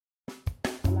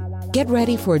Get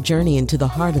ready for a journey into the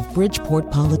heart of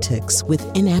Bridgeport politics with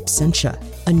In Absentia,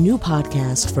 a new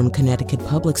podcast from Connecticut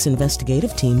Public's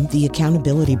investigative team, The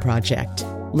Accountability Project.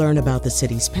 Learn about the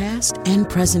city's past and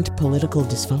present political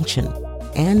dysfunction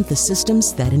and the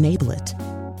systems that enable it.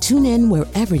 Tune in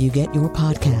wherever you get your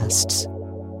podcasts.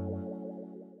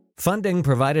 Funding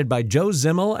provided by Joe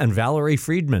Zimmel and Valerie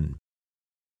Friedman.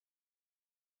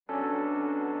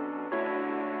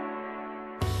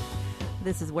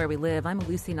 This is Where We Live. I'm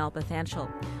Lucy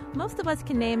Nalpathanchel. Most of us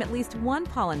can name at least one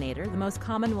pollinator. The most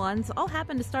common ones all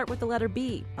happen to start with the letter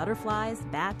B: butterflies,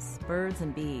 bats, birds,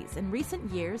 and bees. In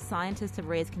recent years, scientists have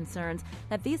raised concerns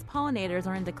that these pollinators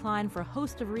are in decline for a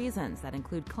host of reasons that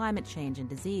include climate change and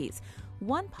disease.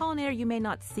 One pollinator you may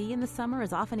not see in the summer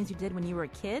as often as you did when you were a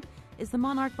kid is the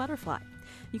monarch butterfly.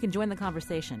 You can join the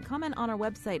conversation. Comment on our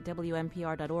website,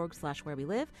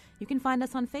 wnpr.org/wherewelive. You can find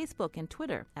us on Facebook and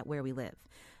Twitter at Where We Live.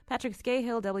 Patrick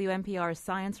Scahill, WNPR's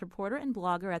science reporter and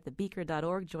blogger at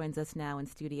thebeaker.org, joins us now in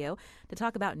studio to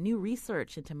talk about new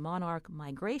research into monarch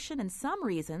migration and some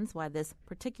reasons why this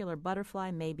particular butterfly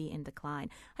may be in decline.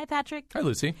 Hi, Patrick. Hi,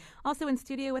 Lucy. Also in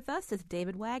studio with us is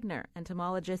David Wagner,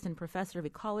 entomologist and professor of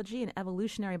ecology and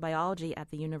evolutionary biology at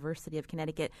the University of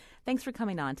Connecticut. Thanks for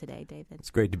coming on today, David.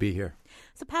 It's great to be here.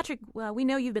 So, Patrick, we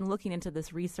know you've been looking into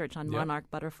this research on monarch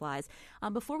butterflies.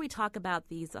 Before we talk about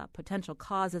these potential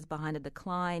causes behind a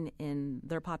decline in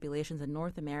their populations in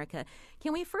North America,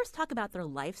 can we first talk about their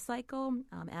life cycle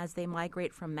as they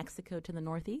migrate from Mexico to the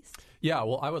Northeast? Yeah,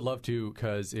 well, I would love to,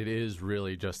 because it is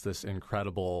really just this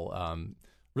incredible,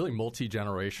 really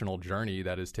multi-generational journey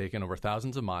that has taken over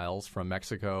thousands of miles from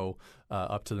Mexico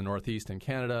up to the Northeast in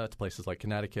Canada to places like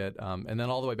Connecticut, and then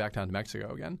all the way back down to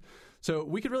Mexico again. So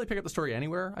we could really pick up the story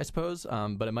anywhere, I suppose,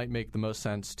 but it might make the most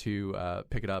sense to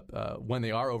pick it up when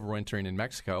they are overwintering in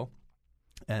Mexico.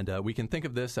 And we can think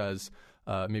of this as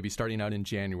maybe starting out in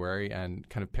January and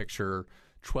kind of picture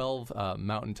 12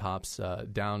 mountaintops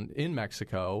down in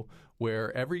Mexico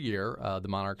where every year the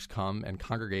monarchs come and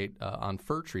congregate on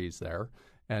fir trees there.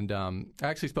 And I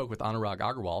actually spoke with Anurag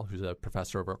Agarwal, who's a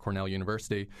professor over at Cornell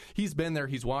University. He's been there.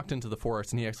 He's walked into the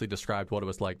forest, and he actually described what it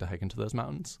was like to hike into those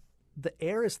mountains. The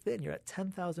air is thin. You're at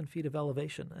 10,000 feet of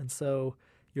elevation. And so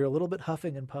you're a little bit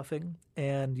huffing and puffing,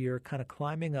 and you're kind of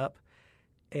climbing up.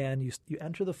 And you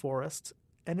enter the forest,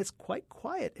 and it's quite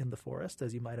quiet in the forest,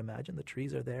 as you might imagine. The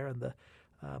trees are there,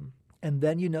 and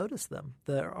then you notice them.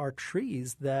 There are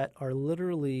trees that are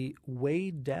literally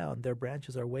weighed down. Their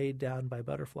branches are weighed down by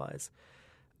butterflies.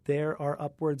 There are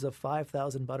upwards of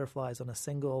 5,000 butterflies on a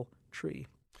single tree.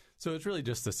 So it's really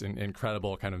just this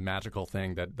incredible kind of magical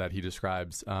thing that he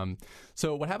describes.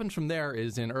 So what happens from there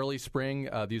is in early spring,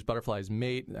 these butterflies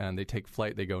mate and they take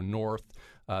flight. They go north.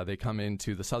 They come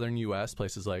into the southern U.S.,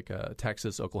 places like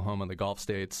Texas, Oklahoma, and the Gulf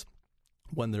states.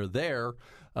 When they're there,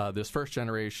 this first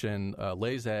generation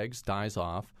lays eggs, dies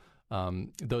off.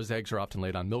 Those eggs are often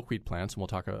laid on milkweed plants, and we'll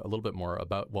talk a little bit more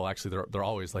about, well, actually, they're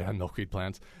always laid on milkweed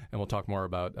plants, and we'll talk more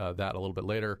about that a little bit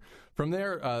later. From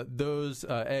there, those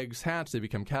eggs hatch, they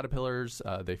become caterpillars,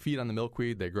 they feed on the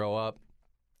milkweed, they grow up,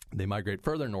 they migrate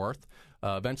further north.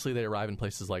 Eventually, they arrive in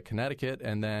places like Connecticut,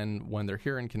 and then when they're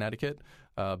here in Connecticut,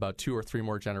 about 2 or 3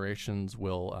 more generations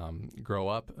will grow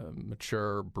up,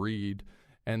 mature, breed,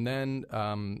 and then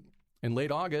in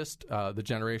late August, the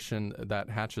generation that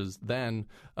hatches then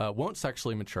won't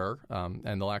sexually mature,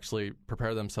 and they'll actually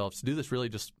prepare themselves to do this really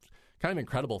just kind of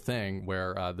incredible thing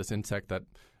where this insect that,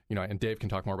 and Dave can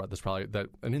talk more about this probably, that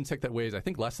an insect that weighs, I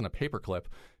think, less than a paperclip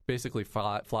basically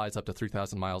flies up to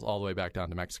 3,000 miles all the way back down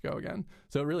to Mexico again.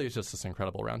 So it really is just this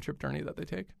incredible round-trip journey that they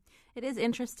take. It is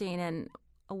interesting, and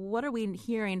what are we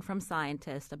hearing from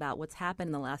scientists about what's happened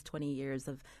in the last 20 years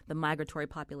of the migratory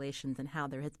populations and how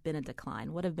there has been a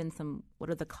decline? What are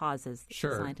the causes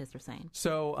scientists are saying?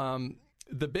 So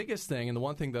the biggest thing, and the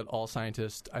one thing that all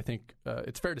scientists, I think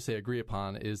it's fair to say, agree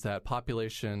upon, is that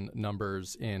population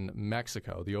numbers in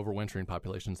Mexico, the overwintering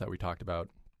populations that we talked about,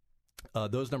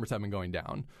 those numbers have been going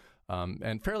down.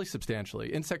 And fairly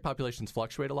substantially. Insect populations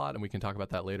fluctuate a lot, and we can talk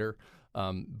about that later.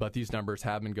 But these numbers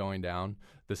have been going down.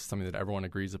 This is something that everyone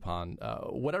agrees upon.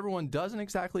 What everyone doesn't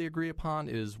exactly agree upon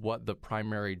is what the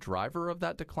primary driver of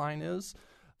that decline is.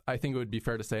 I think it would be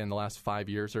fair to say in the last 5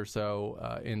 years or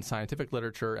so, in scientific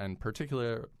literature and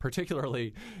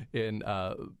particularly in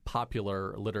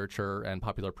popular literature and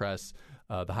popular press,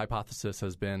 the hypothesis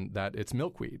has been that it's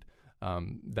milkweed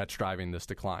that's driving this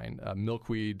decline.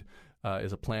 Milkweed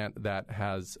is a plant that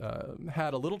has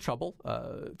had a little trouble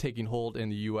taking hold in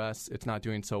the U.S. It's not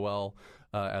doing so well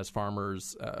as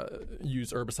farmers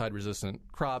use herbicide-resistant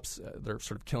crops. They're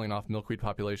sort of killing off milkweed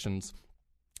populations.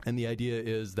 And the idea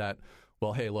is that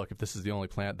well, hey, look, if this is the only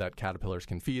plant that caterpillars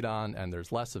can feed on and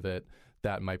there's less of it,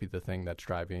 that might be the thing that's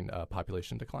driving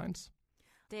population declines.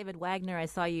 David Wagner, I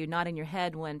saw you nodding your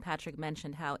head when Patrick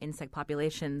mentioned how insect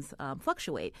populations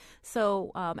fluctuate.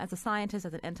 So as a scientist,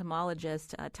 as an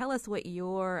entomologist, tell us what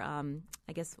your,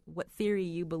 what theory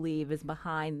you believe is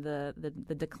behind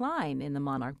the decline in the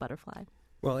monarch butterfly.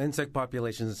 Well, insect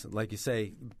populations, like you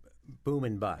say, boom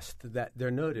and bust. That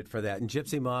they're noted for that. And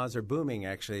gypsy moths are booming,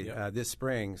 actually, this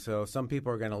spring. So some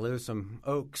people are going to lose some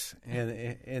oaks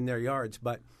in their yards.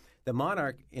 But the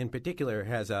monarch in particular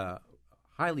has a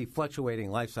highly fluctuating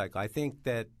life cycle. I think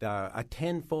that a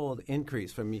tenfold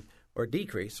increase or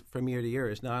decrease from year to year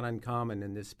is not uncommon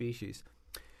in this species.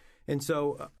 And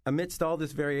so amidst all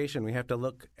this variation, we have to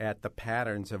look at the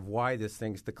patterns of why this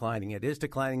thing's declining. It is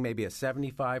declining, maybe a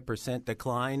 75%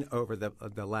 decline over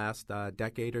the last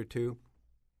decade or two.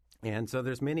 And so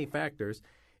there's many factors.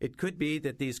 It could be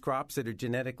that these crops that are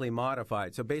genetically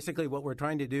modified. So basically what we're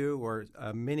trying to do, or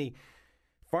many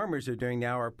farmers are doing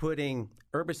now, are putting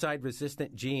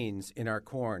herbicide-resistant genes in our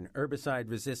corn,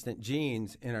 herbicide-resistant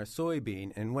genes in our soybean.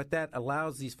 And what that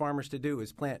allows these farmers to do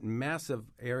is plant massive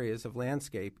areas of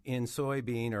landscape in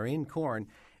soybean or in corn,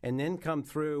 and then come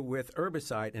through with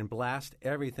herbicide and blast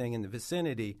everything in the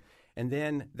vicinity. And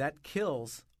then that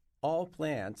kills all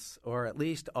plants, or at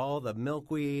least all the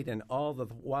milkweed and all the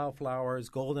wildflowers,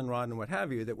 goldenrod and what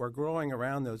have you, that were growing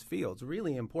around those fields.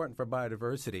 Really important for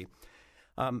biodiversity.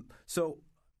 So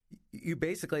you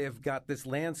basically have got this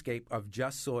landscape of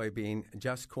just soybean,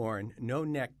 just corn, no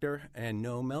nectar, and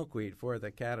no milkweed for the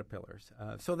caterpillars.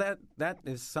 So that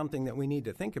is something that we need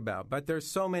to think about. But there's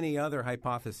so many other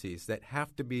hypotheses that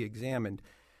have to be examined.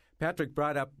 Patrick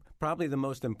brought up probably the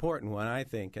most important one, I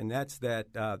think, and that's that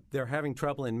they're having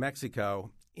trouble in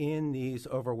Mexico in these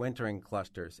overwintering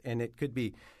clusters. And it could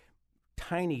be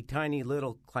tiny, tiny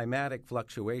little climatic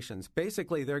fluctuations.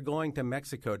 Basically, they're going to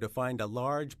Mexico to find a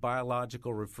large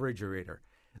biological refrigerator.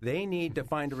 They need to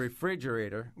find a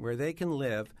refrigerator where they can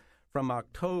live from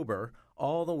October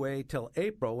all the way till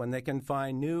April, when they can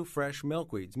find new, fresh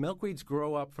milkweeds. Milkweeds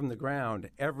grow up from the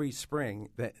ground every spring.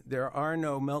 There are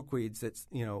no milkweeds that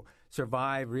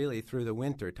survive really through the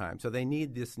winter time. So they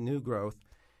need this new growth.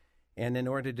 And in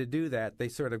order to do that, they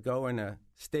sort of go in a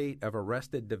state of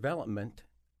arrested development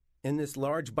in this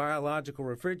large biological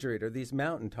refrigerator, these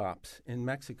mountaintops in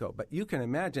Mexico. But you can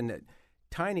imagine that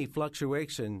tiny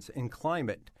fluctuations in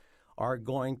climate are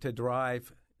going to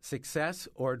drive success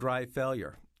or drive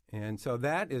failure. And so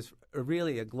that is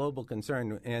really a global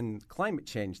concern. And climate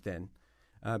change then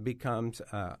becomes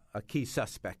a key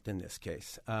suspect in this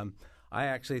case. I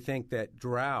actually think that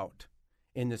drought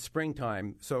in the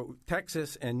springtime, so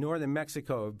Texas and northern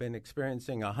Mexico have been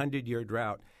experiencing a 100-year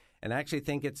drought. And I actually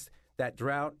think it's that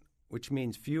drought, which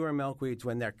means fewer milkweeds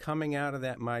when they're coming out of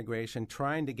that migration,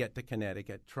 trying to get to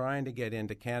Connecticut, trying to get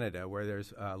into Canada where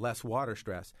there's less water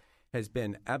stress, has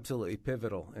been absolutely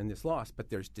pivotal in this loss. But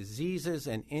there's diseases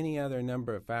and any other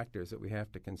number of factors that we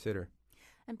have to consider.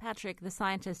 And Patrick, the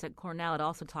scientist at Cornell, had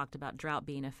also talked about drought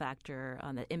being a factor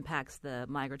that impacts the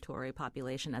migratory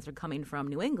population as they're coming from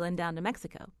New England down to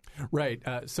Mexico. Right.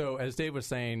 So as Dave was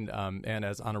saying, and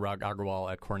as Anurag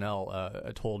Agarwal at Cornell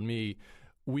told me,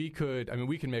 we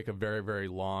can make a very, very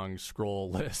long scroll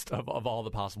list of all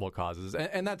the possible causes.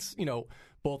 And that's,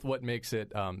 both what makes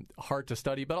it hard to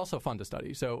study, but also fun to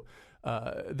study. So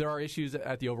there are issues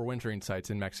at the overwintering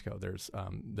sites in Mexico.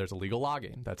 There's illegal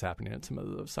logging that's happening at some of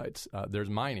those sites. There's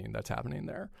mining that's happening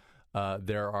there.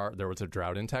 There was a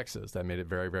drought in Texas that made it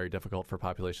very, very difficult for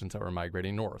populations that were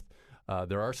migrating north.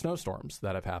 There are snowstorms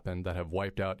that have happened that have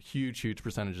wiped out huge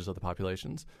percentages of the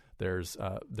populations. There's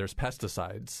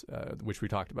pesticides, which we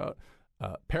talked about.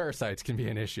 Parasites can be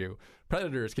an issue.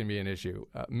 Predators can be an issue.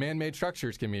 Man-made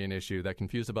structures can be an issue that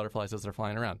confuse the butterflies as they're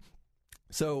flying around.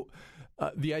 So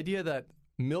the idea that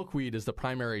milkweed is the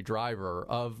primary driver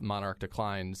of monarch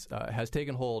declines has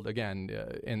taken hold, again,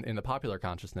 in the popular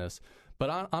consciousness.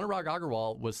 But Anurag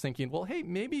Agarwal was thinking, well, hey,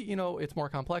 maybe, it's more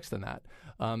complex than that.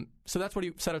 So that's what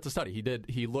he set out to study.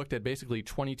 He looked at basically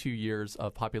 22 years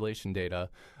of population data.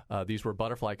 These were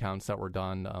butterfly counts that were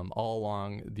done all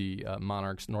along the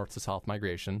monarch's north to south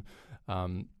migration.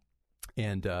 And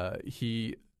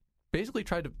he basically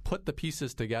tried to put the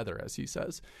pieces together, as he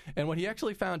says. And what he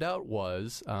actually found out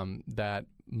was that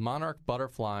monarch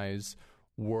butterflies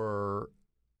were...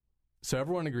 So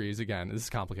everyone agrees, again, this is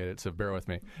complicated, so bear with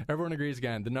me. Everyone agrees,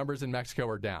 again, the numbers in Mexico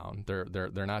are down.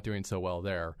 They're not doing so well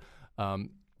there.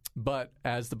 But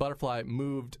as the butterfly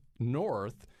moved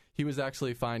north, he was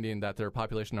actually finding that their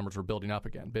population numbers were building up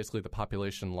again. Basically, the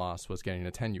population loss was getting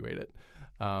attenuated.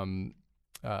 And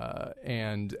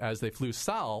as they flew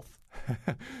south,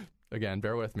 again,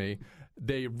 bear with me,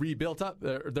 they rebuilt up,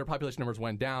 their population numbers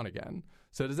went down again.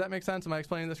 So does that make sense? Am I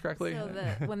explaining this correctly? So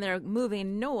when they're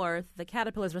moving north, the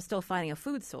caterpillars were still finding a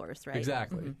food source, right?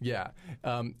 Exactly, yeah.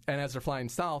 And as they're flying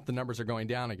south, the numbers are going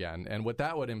down again. And what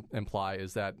that would imply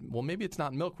is that, well, maybe it's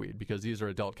not milkweed because these are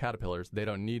adult caterpillars. They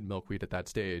don't need milkweed at that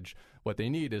stage. What they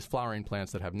need is flowering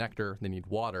plants that have nectar. They need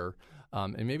water.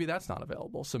 And maybe that's not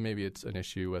available. So maybe it's an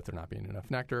issue with there not being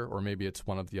enough nectar, or maybe it's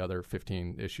one of the other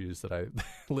 15 issues that I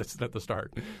listed at the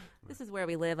start. This is Where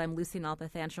We Live. I'm Lucy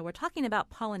Nalpathanchel. We're talking about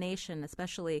pollination,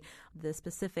 especially the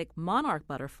specific monarch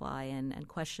butterfly, and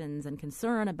questions and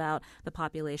concern about the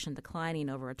population declining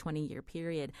over a 20-year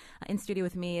period. In studio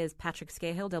with me is Patrick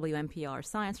Scahill, WNPR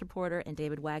science reporter, and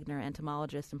David Wagner,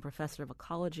 entomologist and professor of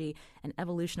ecology and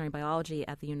evolutionary biology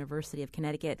at the University of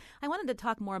Connecticut. I wanted to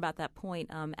talk more about that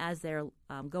point as they're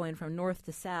going from north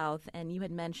to south, and you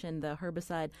had mentioned the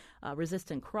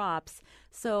herbicide-resistant crops.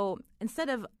 So instead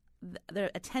of their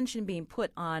attention being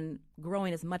put on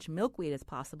growing as much milkweed as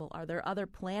possible, are there other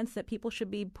plants that people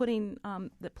should be planting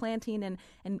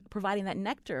and providing that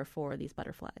nectar for these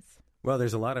butterflies? Well,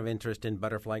 there's a lot of interest in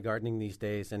butterfly gardening these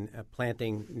days and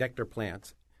planting nectar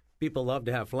plants. People love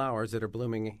to have flowers that are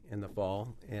blooming in the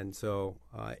fall, and so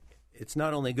it's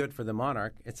not only good for the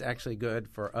monarch, it's actually good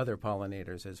for other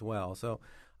pollinators as well. So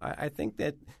I think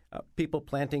that people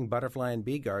planting butterfly and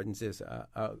bee gardens is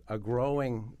a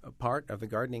growing part of the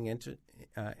gardening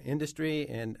industry,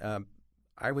 and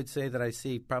I would say that I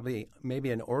see probably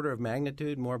maybe an order of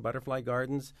magnitude more butterfly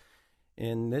gardens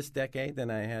in this decade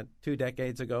than I had 2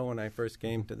 decades ago when I first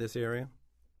came to this area.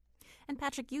 And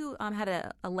Patrick, you had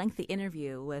a lengthy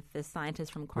interview with this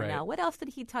scientist from Cornell. Right. What else did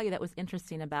he tell you that was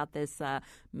interesting about this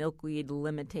milkweed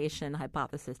limitation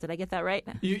hypothesis? Did I get that right?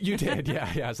 You did,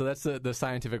 yeah. So that's the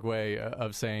scientific way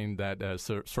of saying that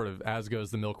sort of as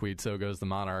goes the milkweed, so goes the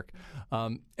monarch.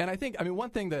 And I think, one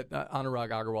thing that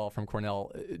Anurag Agarwal from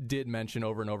Cornell did mention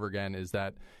over and over again is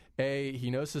that he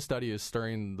knows his study is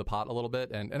stirring the pot a little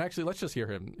bit, and actually let's just hear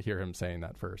him saying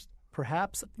that first.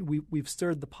 Perhaps we've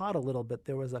stirred the pot a little bit.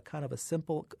 There was a kind of a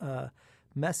simple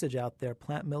message out there,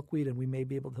 plant milkweed and we may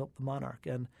be able to help the monarch.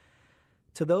 And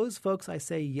to those folks, I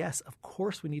say, yes, of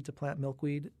course we need to plant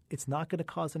milkweed. It's not going to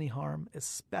cause any harm,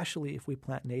 especially if we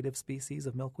plant native species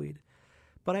of milkweed.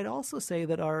 But I'd also say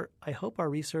that I hope our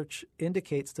research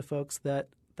indicates to folks that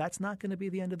that's not going to be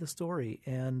the end of the story,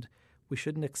 and we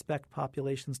shouldn't expect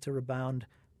populations to rebound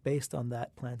based on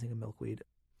that planting of milkweed.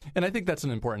 And I think that's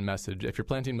an important message. If you're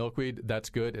planting milkweed,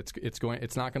 that's good.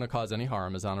 It's not going to cause any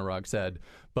harm, as Anurag said.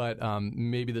 But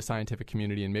maybe the scientific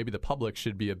community and maybe the public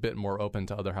should be a bit more open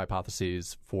to other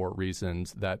hypotheses for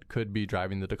reasons that could be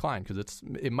driving the decline, because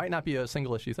it might not be a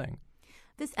single issue thing.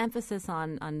 This emphasis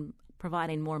on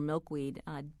providing more milkweed,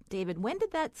 David, when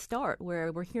did that start?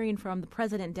 Where we're hearing from the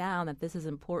president down that this is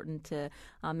important to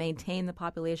maintain the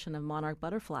population of monarch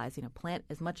butterflies. Plant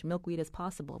as much milkweed as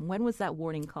possible. When was that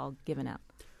warning call given out?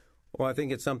 Well, I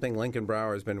think it's something Lincoln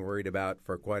Brower has been worried about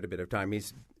for quite a bit of time.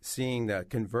 He's seeing the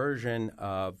conversion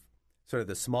of sort of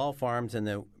the small farms in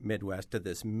the Midwest to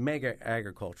this mega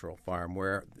agricultural farm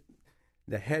where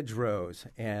the hedgerows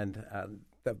and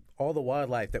all the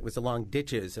wildlife that was along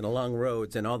ditches and along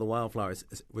roads and all the wildflowers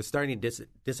was starting to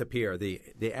disappear.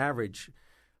 The average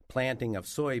planting of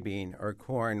soybean or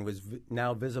corn was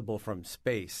now visible from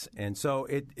space. And so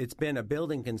it's been a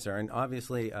building concern.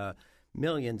 Obviously,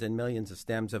 millions and millions of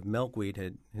stems of milkweed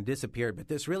had disappeared, but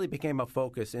this really became a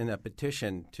focus in a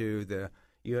petition to the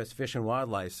U.S. Fish and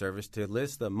Wildlife Service to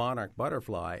list the monarch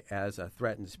butterfly as a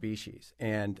threatened species.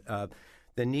 And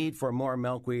the need for more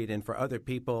milkweed and for other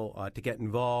people to get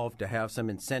involved, to have some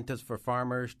incentives for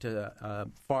farmers to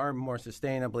farm more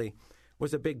sustainably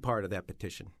was a big part of that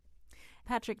petition.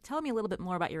 Patrick, tell me a little bit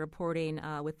more about your reporting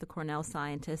with the Cornell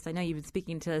scientists. I know you've been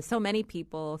speaking to so many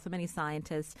people, so many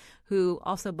scientists who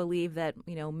also believe that,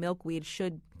 milkweed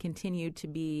should continue to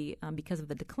be, because of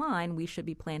the decline, we should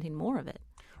be planting more of it.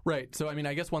 Right. So,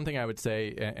 I guess one thing I would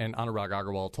say, and Anurag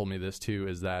Agarwal told me this too,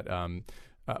 is that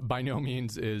by no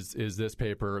means is this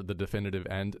paper the definitive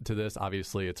end to this.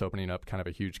 Obviously, it's opening up kind of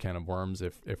a huge can of worms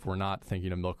if we're not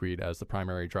thinking of milkweed as the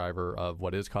primary driver of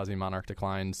what is causing monarch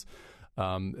declines.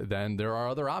 Then there are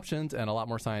other options, and a lot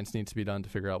more science needs to be done to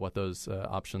figure out what those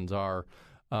options are.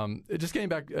 Just getting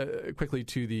back quickly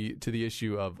to the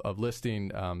issue of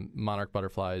listing monarch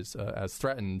butterflies as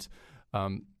threatened,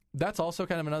 that's also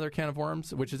kind of another can of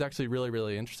worms, which is actually really,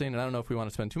 really interesting. And I don't know if we want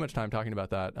to spend too much time talking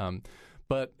about that.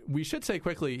 But we should say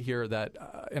quickly here that,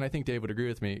 and I think Dave would agree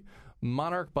with me,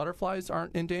 monarch butterflies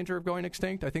aren't in danger of going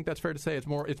extinct. I think that's fair to say. It's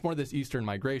more this eastern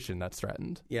migration that's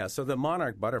threatened. Yeah, so the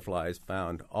monarch butterflies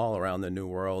found all around the New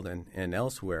World and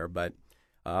elsewhere, but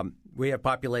We have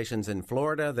populations in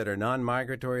Florida that are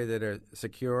non-migratory, that are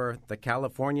secure, the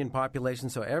Californian population,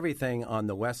 so everything on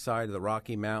the west side of the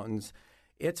Rocky Mountains.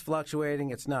 It's fluctuating.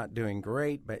 It's not doing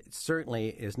great, but it certainly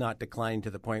is not declining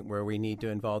to the point where we need to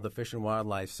involve the Fish and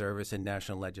Wildlife Service in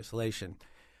national legislation.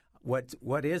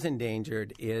 What is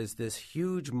endangered is this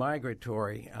huge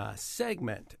migratory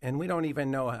segment, and we don't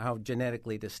even know how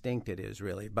genetically distinct it is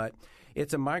really, but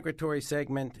it's a migratory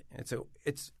segment.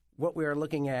 It's what we are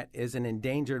looking at is an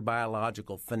endangered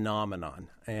biological phenomenon,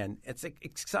 and it's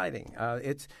exciting.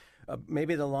 It's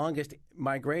maybe the longest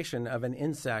migration of an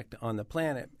insect on the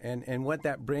planet. And what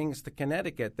that brings to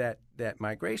Connecticut, that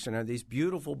migration, are these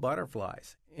beautiful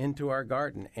butterflies into our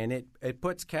garden. And it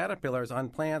puts caterpillars on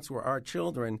plants where our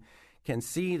children can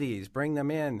see these, bring them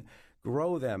in,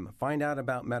 grow them, find out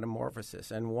about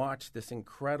metamorphosis, and watch this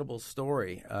incredible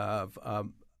story of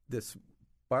this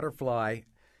butterfly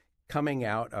coming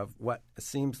out of what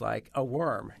seems like a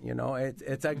worm.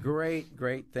 It's a great,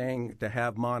 great thing to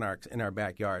have monarchs in our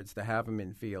backyards, to have them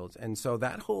in fields. And so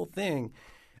that whole thing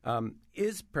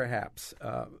is perhaps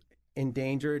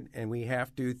endangered, and we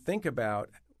have to think about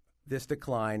this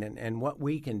decline and what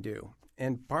we can do.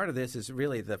 And part of this is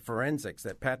really the forensics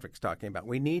that Patrick's talking about.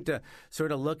 We need to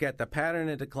sort of look at the pattern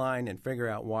of decline and figure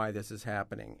out why this is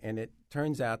happening. And it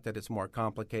turns out that it's more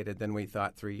complicated than we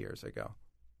thought 3 years ago.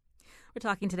 We're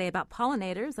talking today about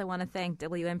pollinators. I want to thank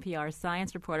WNPR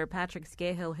science reporter Patrick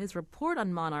Scahill. His report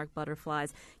on monarch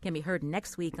butterflies can be heard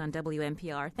next week on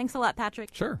WNPR. Thanks a lot, Patrick.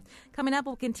 Sure. Coming up,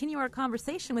 we'll continue our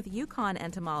conversation with Yukon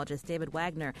entomologist David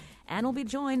Wagner, and we'll be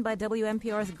joined by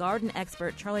WNPR's garden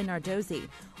expert Charlie Nardozzi.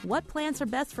 What plants are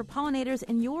best for pollinators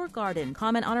in your garden?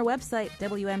 Comment on our website,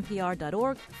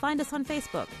 WNPR.org. Find us on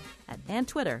Facebook and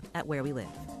Twitter at Where We Live.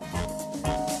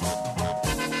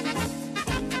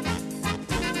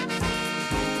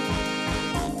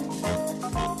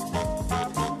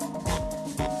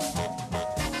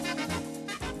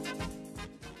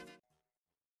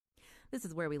 This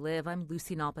is Where We Live. I'm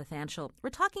Lucy Nalpathanchel. We're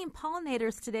talking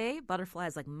pollinators today.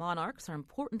 Butterflies like monarchs are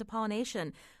important to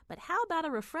pollination. But how about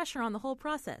a refresher on the whole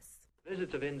process?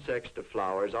 Visits of insects to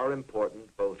flowers are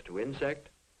important both to insect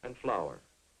and flower.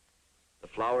 The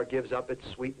flower gives up its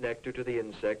sweet nectar to the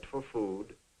insect for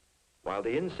food, while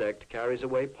the insect carries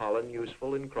away pollen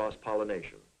useful in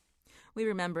cross-pollination. We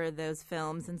remember those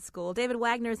films in school. David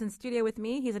Wagner is in studio with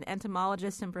me. He's an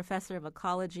entomologist and professor of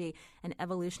ecology and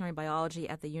evolutionary biology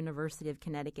at the University of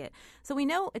Connecticut. So we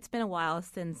know it's been a while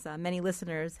since many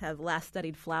listeners have last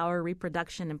studied flower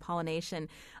reproduction and pollination.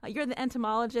 You're the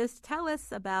entomologist. Tell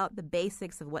us about the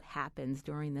basics of what happens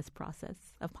during this process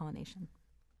of pollination.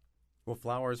 Well,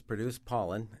 flowers produce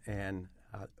pollen, and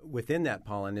within that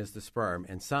pollen is the sperm.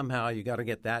 And somehow you got to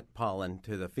get that pollen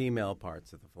to the female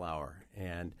parts of the flower.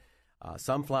 And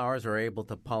some flowers are able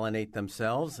to pollinate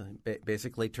themselves,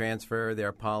 basically transfer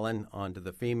their pollen onto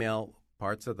the female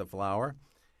parts of the flower.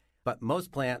 But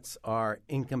most plants are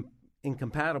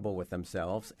incompatible with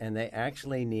themselves, and they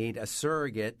actually need a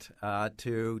surrogate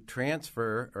to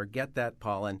transfer or get that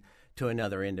pollen to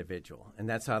another individual. And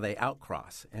that's how they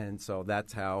outcross. And so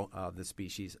that's how the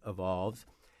species evolves.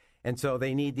 And so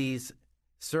they need these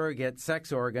surrogate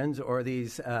sex organs, or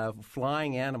these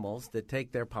flying animals that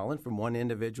take their pollen from one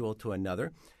individual to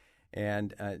another.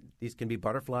 And these can be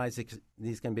butterflies,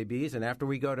 these can be bees, and after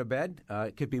we go to bed,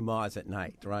 it could be moths at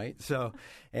night, right? So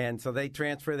they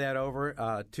transfer that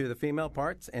over to the female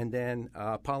parts, and then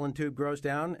pollen tube grows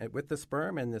down with the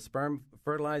sperm, and the sperm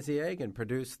fertilize the egg and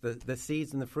produce the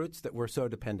seeds and the fruits that we're so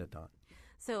dependent on.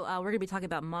 So we're going to be talking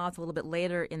about moths a little bit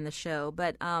later in the show.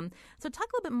 But so talk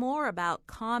a little bit more about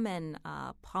common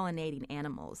pollinating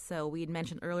animals. So we had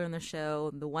mentioned earlier in the show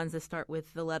the ones that start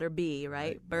with the letter B,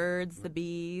 right? Birds, the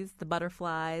bees, the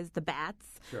butterflies, the bats.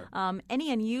 Sure.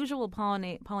 Any unusual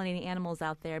pollinating animals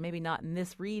out there, maybe not in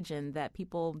this region, that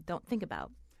people don't think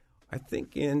about? I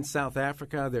think in South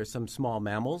Africa there's some small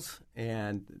mammals,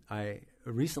 and I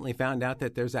recently found out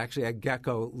that there's actually a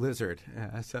gecko lizard,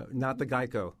 so not the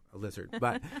Geico lizard,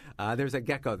 but there's a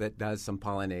gecko that does some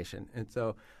pollination. And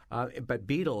so, but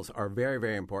beetles are very,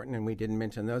 very important, and we didn't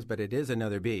mention those, but it is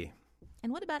another bee.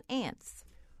 And what about ants?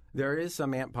 There is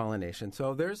some ant pollination.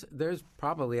 So there's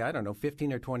probably,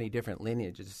 15 or 20 different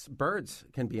lineages. Birds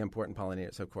can be important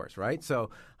pollinators, of course, right? So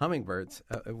hummingbirds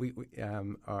we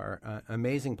are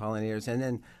amazing pollinators. And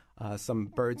then some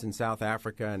birds in South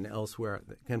Africa and elsewhere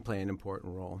that can play an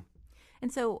important role.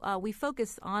 And so we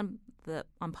focus on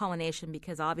pollination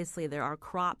because obviously there are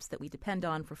crops that we depend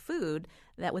on for food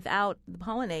that without the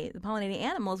pollinating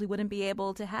animals, we wouldn't be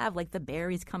able to have, like the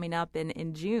berries coming up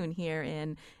in June here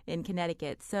in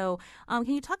Connecticut. So can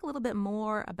you talk a little bit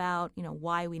more about,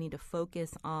 why we need to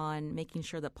focus on making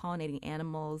sure that pollinating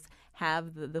animals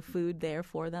have the food there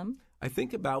for them? I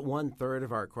think about 1/3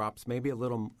 of our crops, maybe a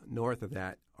little north of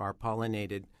that, are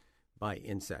pollinated by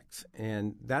insects.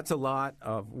 And that's a lot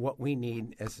of what we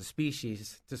need as a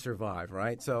species to survive,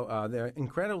 right? So they're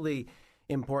incredibly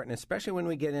important, especially when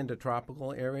we get into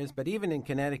tropical areas. But even in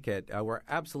Connecticut, we're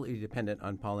absolutely dependent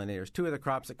on pollinators. Two of the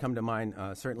crops that come to mind,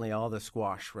 certainly all the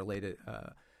squash-related,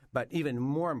 but even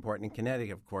more important in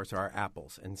Connecticut, of course, are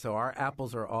apples. And so our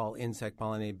apples are all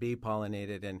insect-pollinated,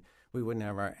 bee-pollinated, and we wouldn't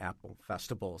have our apple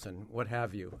festivals and what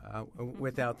have you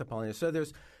without the pollinators. So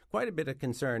there's quite a bit of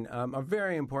concern. A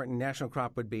very important national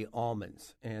crop would be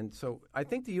almonds. And so I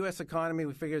think the U.S. economy,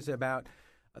 we figure, is about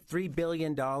 $3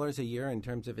 billion a year in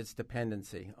terms of its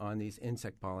dependency on these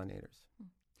insect pollinators.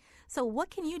 So what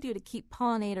can you do to keep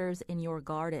pollinators in your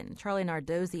garden? Charlie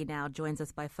Nardozzi now joins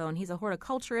us by phone. He's a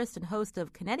horticulturist and host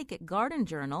of Connecticut Garden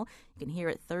Journal. You can hear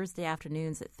it Thursday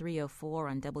afternoons at 3:04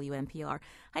 on WNPR.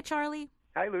 Hi, Charlie.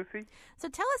 Hi, Lucy. So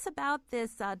tell us about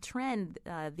this trend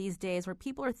these days where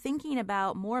people are thinking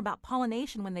more about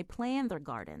pollination when they plan their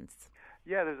gardens.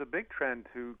 Yeah, there's a big trend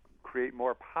to create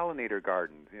more pollinator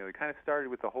gardens. It kind of started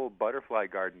with the whole butterfly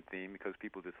garden theme because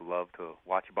people just love to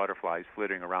watch butterflies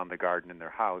flitting around the garden in their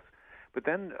house. But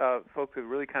then folks have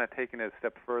really kind of taken it a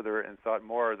step further and thought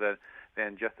more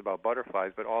than just about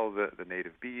butterflies, but all of the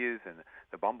native bees and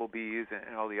the bumblebees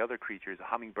and all the other creatures, the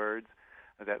hummingbirds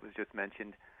that was just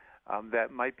mentioned.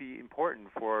 That might be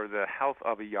important for the health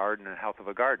of a yard and the health of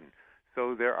a garden.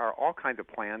 So there are all kinds of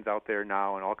plans out there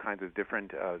now and all kinds of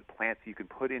different plants you can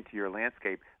put into your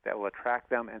landscape that will attract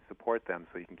them and support them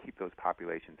so you can keep those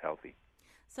populations healthy.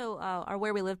 So our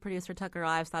Where We Live producer, Tucker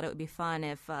Ives, thought it would be fun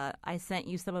if I sent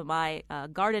you some of my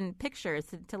garden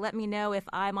pictures to let me know if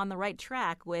I'm on the right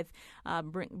track with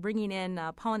bringing in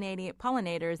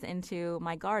pollinators into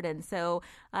my garden. So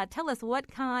tell us, what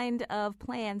kind of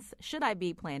plants should I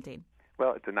be planting?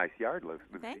 Well, it's a nice yard, Lucy.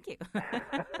 Thank you.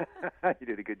 You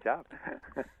did a good job.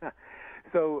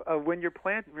 So when you're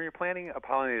planting a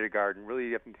pollinator garden, really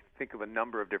you have to think of a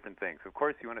number of different things. Of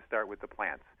course, you want to start with the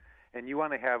plants. And you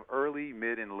want to have early,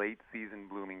 mid, and late season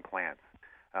blooming plants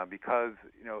because,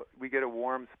 we get a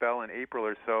warm spell in April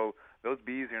or so, those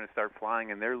bees are going to start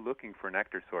flying and they're looking for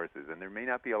nectar sources, and there may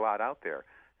not be a lot out there.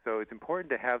 So it's important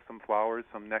to have some flowers,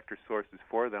 some nectar sources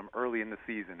for them early in the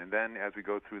season. And then as we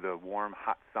go through the warm,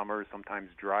 hot summers, sometimes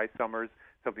dry summers,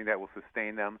 something that will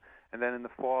sustain them. And then in the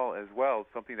fall as well,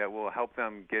 something that will help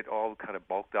them get all kind of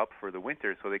bulked up for the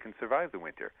winter so they can survive the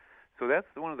winter. So that's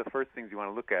one of the first things you want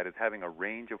to look at is having a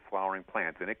range of flowering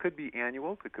plants. And it could be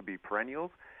annuals, it could be perennials,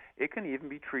 it can even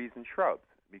be trees and shrubs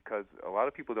because a lot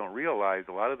of people don't realize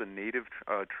a lot of the native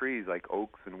trees like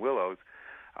oaks and willows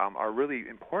are really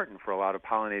important for a lot of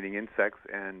pollinating insects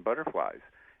and butterflies.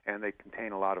 And they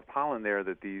contain a lot of pollen there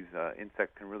that these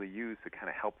insects can really use to kind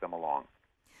of help them along.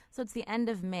 So it's the end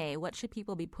of May. What should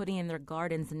people be putting in their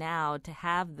gardens now to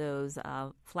have those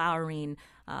flowering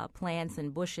plants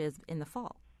and bushes in the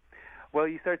fall? Well,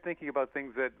 you start thinking about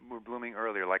things that were blooming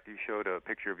earlier, like you showed a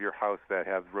picture of your house that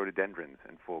have rhododendrons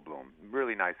in full bloom.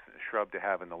 Really nice shrub to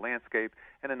have in the landscape,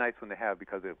 and a nice one to have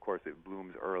because, of course, it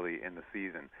blooms early in the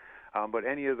season. But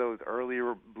any of those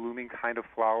earlier blooming kind of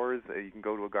flowers, you can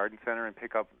go to a garden center and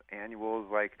pick up annuals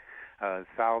like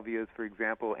salvias, for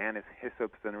example. Anise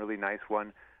hyssop's a really nice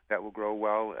one that will grow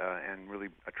well and really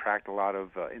attract a lot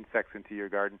of insects into your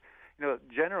garden.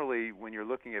 Generally, when you're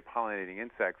looking at pollinating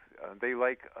insects, they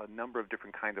like a number of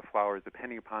different kinds of flowers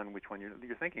depending upon which one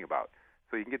you're thinking about.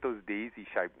 So you can get those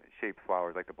daisy-shaped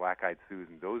flowers like the black-eyed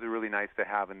Susan. Those are really nice to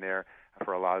have in there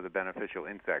for a lot of the beneficial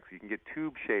insects. You can get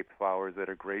tube-shaped flowers that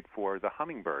are great for the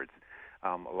hummingbirds.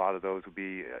 A lot of those would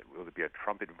be a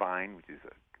trumpet vine, which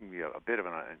can be a bit of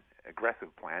an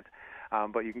aggressive plant.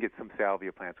 But you can get some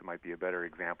salvia plants, which might be a better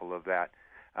example of that.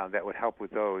 That would help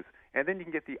with those. And then you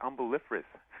can get the umbelliferous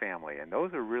family, and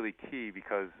those are really key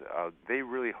because they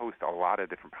really host a lot of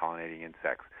different pollinating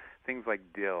insects, things like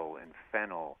dill and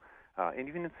fennel, and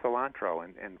even cilantro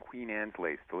and Queen Anne's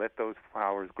lace. To let those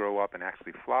flowers grow up and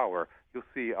actually flower, you'll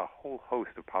see a whole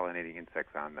host of pollinating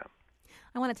insects on them.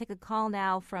 I want to take a call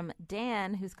now from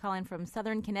Dan, who's calling from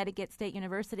Southern Connecticut State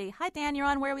University. Hi, Dan. You're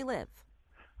on Where We Live.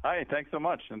 Hi, thanks so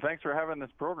much, and thanks for having this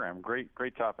program.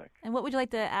 Great topic. And what would you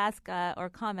like to ask or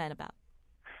comment about?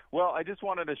 Well, I just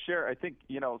wanted to share, I think,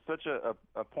 such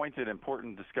a pointed,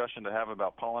 important discussion to have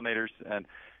about pollinators. And,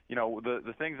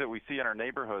 the things that we see in our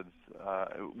neighborhoods,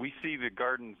 we see the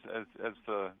gardens, as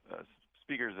the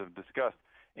speakers have discussed,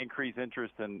 increase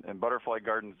interest in butterfly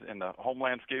gardens in the home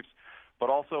landscapes, but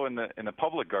also in the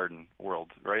public garden world,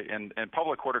 right? And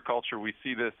public horticulture, we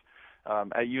see this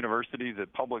at universities,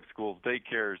 at public schools,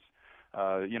 daycares,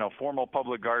 formal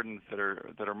public gardens that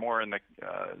are more in the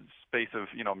space of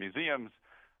museums,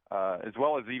 as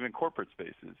well as even corporate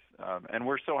spaces. And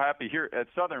we're so happy here at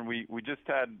Southern. We just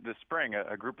had this spring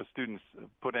a group of students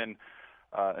put in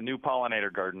a new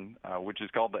pollinator garden, which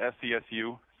is called the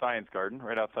SCSU Science Garden,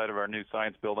 right outside of our new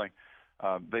science building.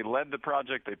 They led the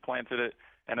project, they planted it,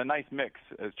 and a nice mix,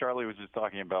 as Charlie was just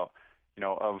talking about,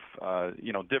 of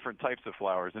different types of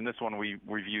flowers. In this one,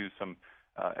 we've used some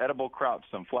edible crops,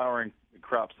 some flowering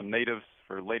crops, some natives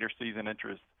for later season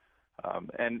interest.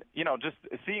 And just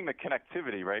seeing the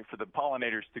connectivity, right, for the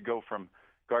pollinators to go from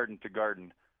garden to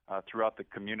garden throughout the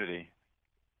community.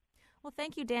 Well,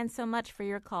 thank you, Dan, so much for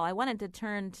your call. I wanted to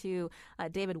turn to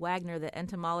David Wagner, the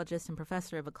entomologist and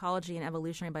professor of ecology and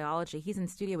evolutionary biology. He's in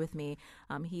studio with me.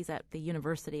 He's at the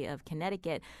University of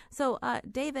Connecticut. So,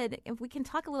 David, if we can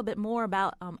talk a little bit more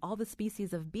about all the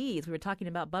species of bees. We were talking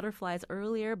about butterflies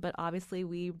earlier, but obviously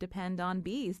we depend on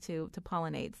bees to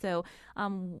pollinate. So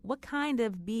what kind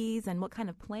of bees and what kind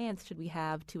of plants should we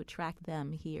have to attract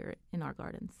them here in our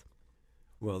gardens?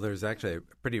 Well, there's actually a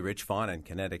pretty rich fauna in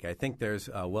Connecticut. I think there's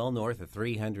well north of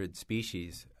 300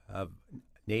 species of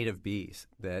native bees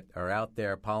that are out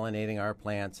there pollinating our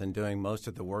plants and doing most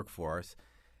of the work for us.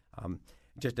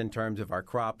 Just in terms of our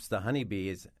crops, the honeybee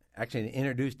is actually an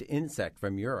introduced insect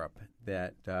from Europe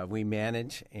that we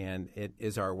manage, and it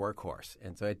is our workhorse.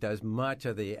 And so it does much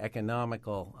of the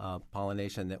economical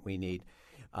pollination that we need.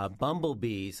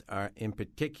 Bumblebees are, in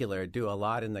particular, do a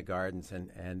lot in the gardens,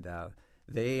 and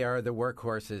they are the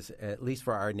workhorses, at least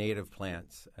for our native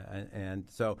plants. And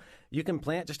so you can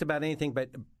plant just about anything, but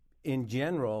in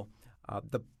general,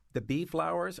 the bee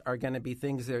flowers are going to be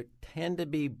things that tend to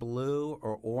be blue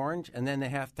or orange, and then they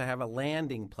have to have a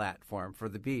landing platform for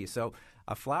the bee. So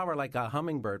a flower like a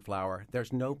hummingbird flower,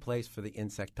 there's no place for the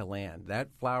insect to land. That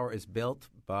flower is built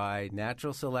by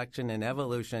natural selection and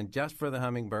evolution just for the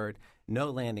hummingbird, no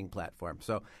landing platform.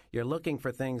 So you're looking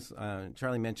for things,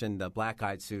 Charlie mentioned the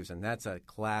black-eyed Susan. That's a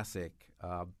classic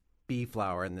bee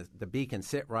flower, and the bee can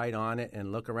sit right on it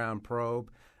and look around, probe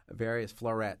various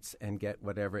florets, and get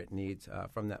whatever it needs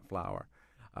from that flower.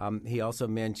 He also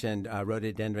mentioned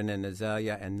rhododendron and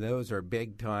azalea, and those are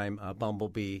big-time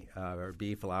bumblebee or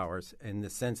bee flowers in the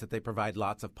sense that they provide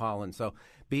lots of pollen. So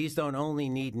bees don't only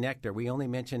need nectar. We only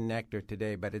mentioned nectar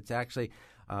today, but it's actually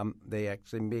they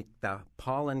actually make the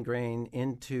pollen grain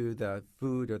into the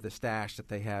food or the stash that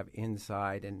they have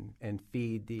inside and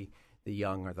feed the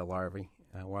young or the larvae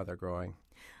while they're growing.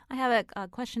 I have a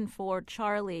question for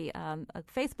Charlie, a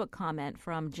Facebook comment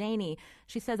from Janie.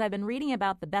 She says, I've been reading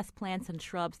about the best plants and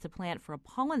shrubs to plant for a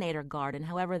pollinator garden.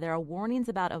 However, there are warnings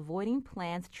about avoiding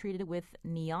plants treated with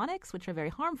neonics, which are very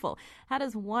harmful. How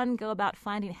does one go about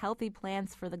finding healthy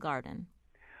plants for the garden?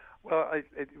 Well,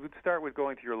 it would start with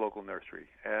going to your local nursery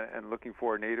and looking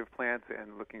for native plants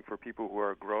and looking for people who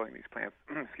are growing these plants,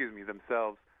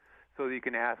 themselves, so that you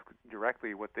can ask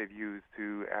directly what they've used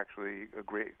to actually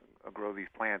grow these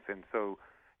plants. And so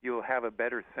you'll have a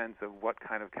better sense of what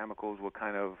kind of chemicals, what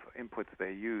kind of inputs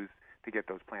they use to get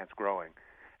those plants growing.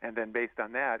 And then based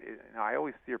on that, I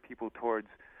always steer people towards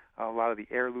a lot of the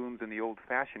heirlooms and the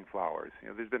old-fashioned flowers.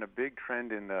 There's been a big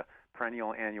trend in the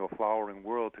perennial annual flowering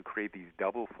world to create these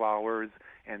double flowers,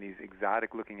 and these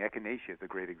exotic-looking echinacea is a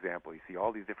great example. You see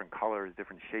all these different colors,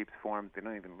 different shapes, forms. They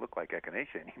don't even look like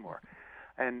echinacea anymore.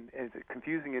 And as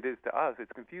confusing it is to us,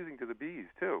 it's confusing to the bees,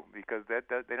 too, because that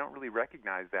they don't really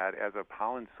recognize that as a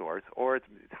pollen source, or it's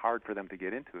hard for them to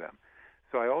get into them.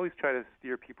 So I always try to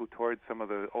steer people towards some of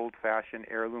the old-fashioned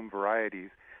heirloom varieties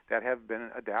that have been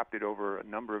adapted over a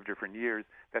number of different years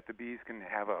that the bees can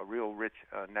have a real rich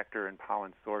nectar and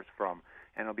pollen source from,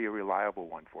 and it'll be a reliable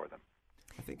one for them.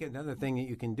 I think another thing that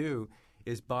you can do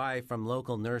is buy from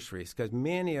local nurseries, because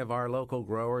many of our local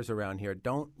growers around here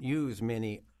don't use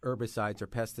many herbicides or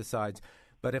pesticides.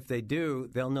 But if they do,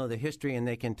 they'll know the history, and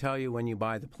they can tell you when you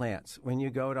buy the plants. When you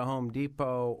go to Home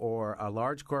Depot or a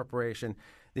large corporation,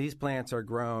 these plants are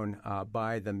grown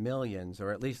by the millions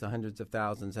or at least the hundreds of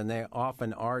thousands, and they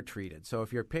often are treated. So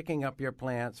if you're picking up your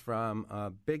plants from a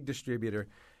big distributor,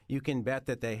 you can bet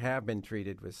that they have been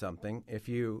treated with something. If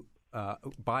you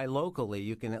buy locally,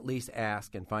 you can at least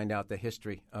ask and find out the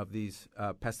history of these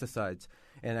pesticides.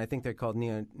 And I think they're called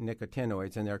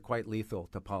neonicotinoids, and they're quite lethal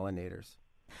to pollinators.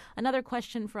 Another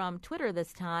question from Twitter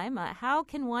this time. How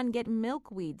can one get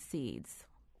milkweed seeds?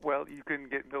 Well, you can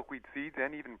get milkweed seeds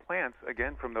and even plants,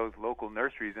 again, from those local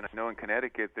nurseries. And I know in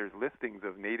Connecticut there's listings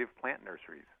of native plant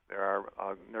nurseries. There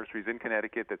are nurseries in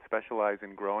Connecticut that specialize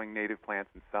in growing native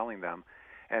plants and selling them.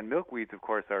 And milkweeds, of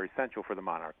course, are essential for the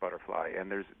monarch butterfly.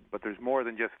 But there's more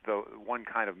than just the one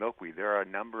kind of milkweed. There are a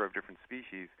number of different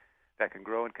species that can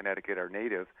grow in Connecticut are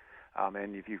native.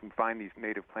 And if you can find these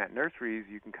native plant nurseries,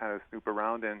 you can kind of snoop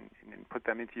around and put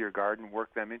them into your garden,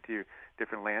 work them into your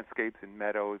different landscapes and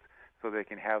meadows, so they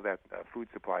can have that food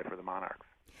supply for the monarchs.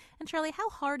 And Charlie, how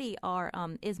hardy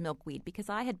is milkweed? Because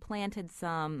I had planted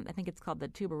some, I think it's called the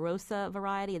tuberosa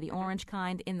variety, the orange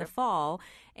kind, in the fall,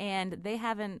 and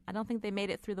I don't think they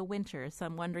made it through the winter. So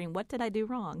I'm wondering, what did I do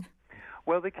wrong?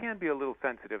 Well, they can be a little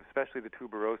sensitive, especially the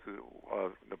tuberosa,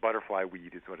 the butterfly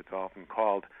weed is what it's often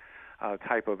called,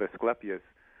 type of Asclepias.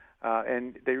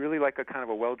 And they really like a kind of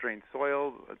a well-drained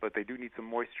soil, but they do need some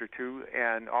moisture too,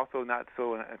 and also not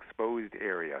so an exposed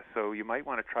area. So you might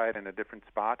want to try it in a different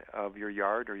spot of your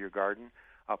yard or your garden,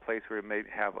 a place where it may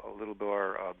have a little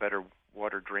more better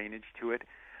water drainage to it,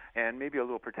 and maybe a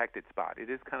little protected spot. It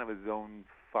is kind of a zone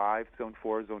 4,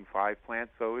 zone 5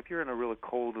 plant. So if you're in a really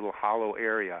cold little hollow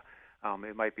area,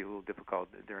 it might be a little difficult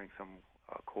during some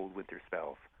cold winter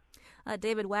spells.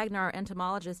 David Wagner, our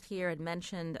entomologist here, had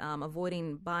mentioned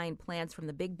avoiding buying plants from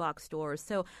the big box stores.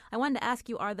 So I wanted to ask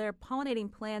you, are there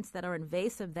pollinating plants that are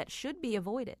invasive that should be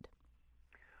avoided?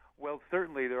 Well,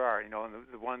 certainly there are. And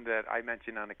the one that I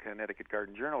mentioned on the Connecticut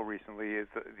Garden Journal recently is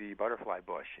the butterfly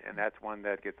bush, and that's one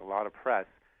that gets a lot of press.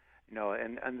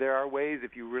 And there are ways,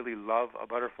 if you really love a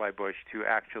butterfly bush, to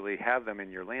actually have them in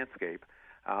your landscape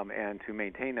and to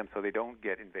maintain them so they don't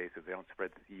get invasive. They don't spread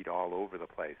seed all over the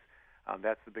place.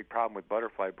 That's the big problem with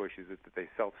butterfly bushes, is that they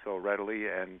sell so readily,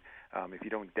 and if you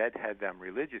don't deadhead them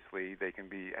religiously, they can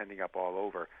be ending up all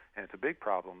over. And it's a big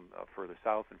problem further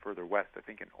south and further west. I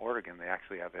think in Oregon they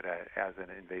actually have it as an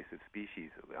invasive species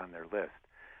on their list.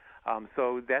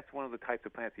 So that's one of the types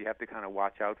of plants you have to kind of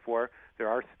watch out for. There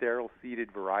are sterile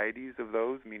seeded varieties of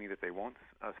those, meaning that they won't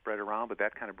spread around, but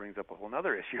that kind of brings up a whole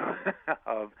other issue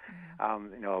of,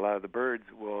 a lot of the birds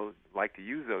will like to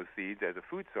use those seeds as a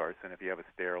food source, and if you have a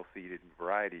sterile seeded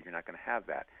variety, you're not going to have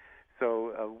that.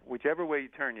 So whichever way you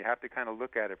turn, you have to kind of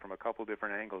look at it from a couple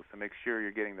different angles to make sure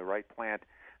you're getting the right plant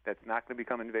that's not going to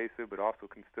become invasive, but also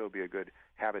can still be a good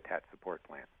habitat support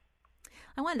plant.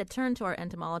 I wanted to turn to our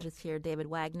entomologist here, David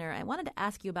Wagner. I wanted to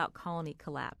ask you about colony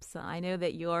collapse. I know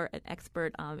that you're an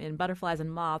expert in butterflies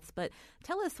and moths, but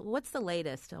tell us, what's the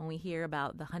latest when we hear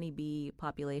about the honeybee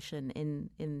population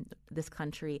in this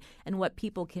country and what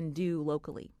people can do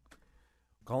locally?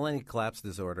 Colony collapse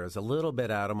disorder is a little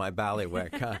bit out of my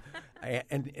bailiwick.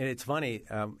 And it's funny,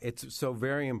 it's so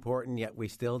very important, yet we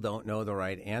still don't know the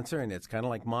right answer. And it's kind of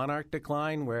like monarch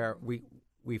decline, where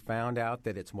we found out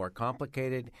that it's more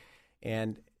complicated.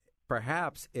 And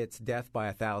perhaps it's death by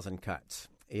 1,000 cuts.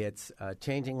 It's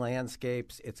changing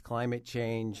landscapes. It's climate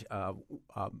change,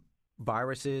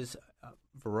 viruses,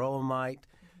 varroa mite.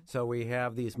 So we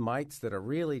have these mites that are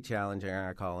really challenging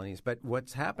our colonies. But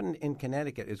what's happened in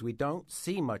Connecticut is we don't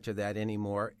see much of that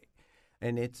anymore.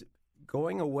 And it's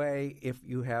going away if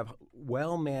you have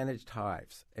well-managed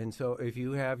hives. And so if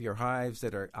you have your hives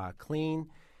that are clean,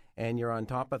 and you're on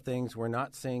top of things, we're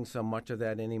not seeing so much of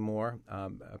that anymore,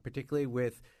 particularly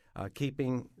with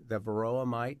keeping the varroa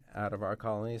mite out of our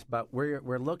colonies. But we're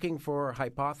looking for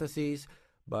hypotheses.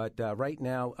 But right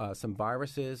now, some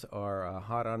viruses are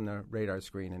hot on the radar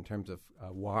screen in terms of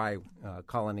why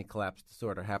colony collapse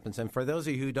disorder happens. And for those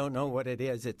of you who don't know what it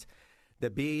is, it's the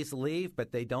bees leave,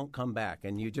 but they don't come back.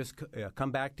 And you just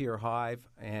come back to your hive,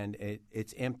 and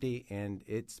it's empty, and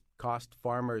it's cost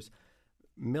farmers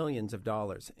millions of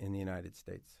dollars in the United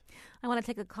States. I want to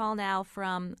take a call now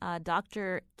from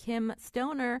Dr. Kim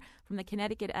Stoner from the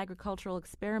Connecticut Agricultural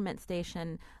Experiment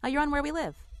Station. You're on Where We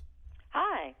Live.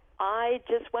 Hi. I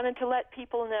just wanted to let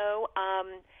people know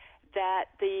that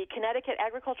the Connecticut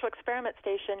Agricultural Experiment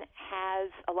Station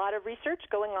has a lot of research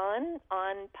going on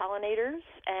pollinators,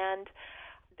 and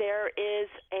there is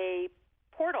a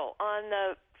portal on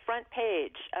the front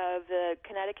page of the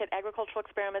Connecticut Agricultural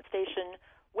Experiment Station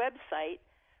website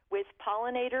with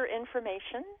pollinator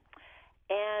information,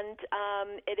 and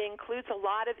it includes a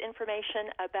lot of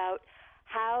information about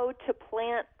how to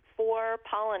plant for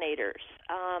pollinators,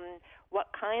 what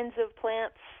kinds of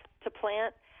plants to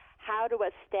plant, how to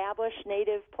establish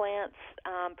native plants,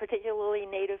 particularly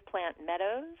native plant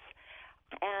meadows,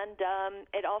 and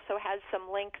it also has some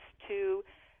links to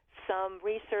some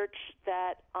research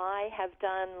that I have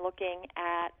done looking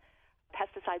at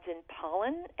pesticides in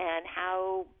pollen and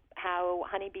how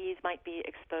honeybees might be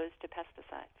exposed to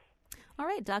pesticides. All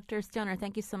right, Dr. Stoner,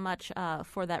 thank you so much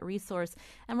for that resource.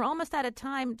 And we're almost out of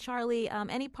time. Charlie,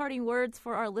 any parting words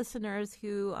for our listeners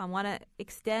who want to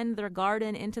extend their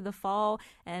garden into the fall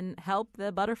and help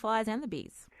the butterflies and the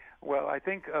bees? Well, I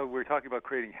think we're talking about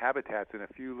creating habitats, and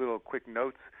a few little quick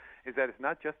notes is that it's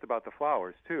not just about the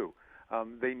flowers, too.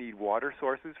 They need water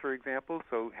sources, for example,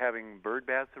 so having bird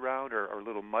baths around or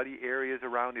little muddy areas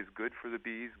around is good for the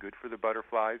bees, good for the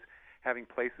butterflies. Having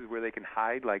places where they can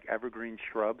hide, like evergreen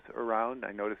shrubs around.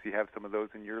 I notice you have some of those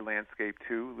in your landscape,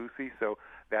 too, Lucy, so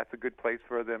that's a good place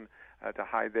for them to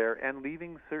hide there. And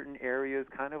leaving certain areas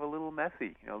kind of a little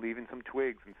messy, leaving some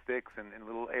twigs and sticks and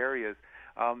little areas.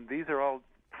 These are all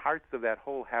parts of that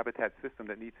whole habitat system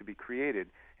that needs to be created.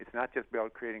 It's not just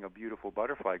about creating a beautiful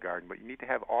butterfly garden, but you need to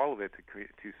have all of it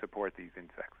to support these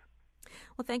insects.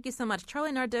 Well, thank you so much.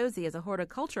 Charlie Nardozzi is a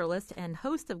horticulturalist and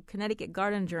host of Connecticut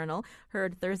Garden Journal,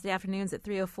 heard Thursday afternoons at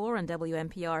 3:04 on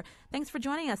WNPR. Thanks for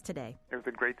joining us today. It's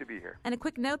been great to be here. And a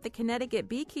quick note, the Connecticut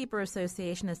Beekeeper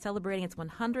Association is celebrating its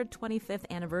 125th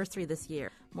anniversary this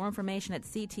year. More information at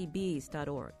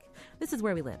ctbees.org. This is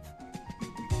Where We Live.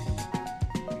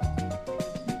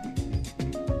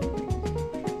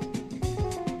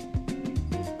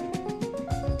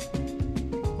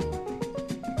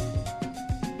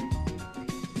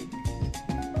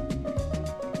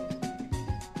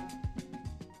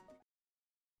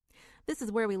 This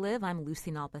is Where We Live. I'm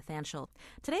Lucy Nalpathanchel.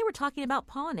 Today we're talking about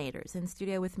pollinators. In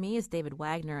studio with me is David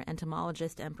Wagner,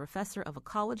 entomologist and professor of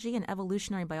ecology and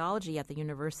evolutionary biology at the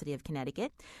University of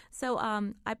Connecticut. So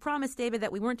I promised, David,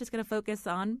 that we weren't just going to focus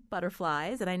on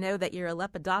butterflies, and I know that you're a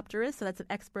lepidopterist, so that's an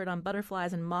expert on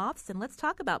butterflies and moths. And let's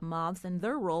talk about moths and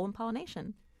their role in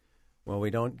pollination. Well,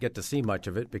 we don't get to see much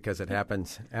of it because it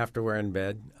happens after we're in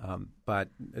bed, but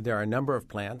there are a number of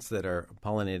plants that are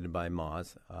pollinated by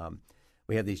moths.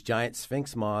 We have these giant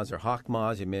sphinx moths or hawk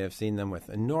moths. You may have seen them with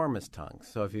enormous tongues.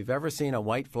 So if you've ever seen a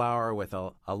white flower with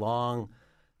a long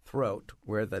throat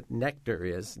where the nectar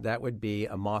is, that would be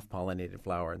a moth-pollinated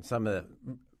flower. And some of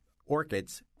the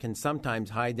orchids can sometimes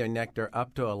hide their nectar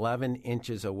up to 11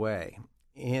 inches away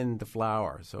in the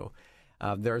flower. So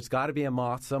there's got to be a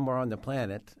moth somewhere on the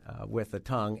planet with a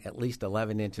tongue at least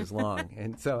 11 inches long.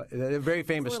 And so a very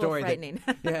famous story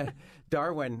that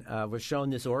Darwin was shown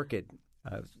this orchid,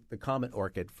 the comet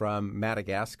orchid from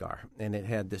Madagascar, and it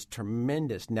had this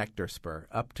tremendous nectar spur,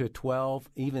 up to 12,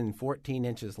 even 14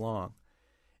 inches long.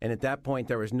 And at that point,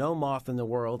 there was no moth in the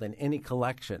world in any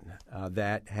collection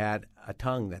that had a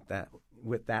tongue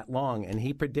with that long. And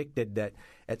he predicted that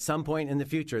at some point in the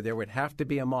future, there would have to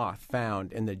be a moth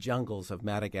found in the jungles of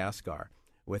Madagascar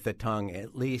with a tongue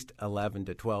at least 11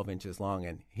 to 12 inches long,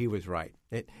 and he was right.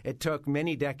 It took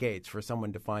many decades for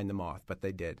someone to find the moth, but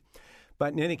they did.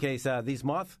 But in any case, these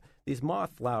moth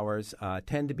flowers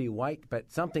tend to be white,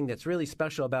 but something that's really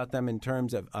special about them in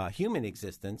terms of human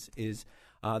existence is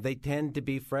they tend to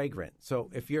be fragrant. So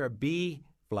if you're a bee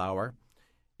flower,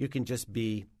 you can just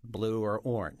be blue or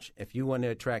orange. If you want to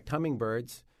attract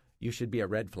hummingbirds, you should be a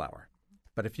red flower.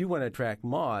 But if you want to attract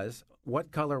moths,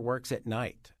 what color works at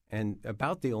night? And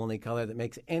about the only color that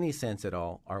makes any sense at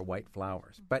all are white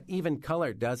flowers. But even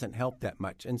color doesn't help that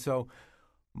much. And so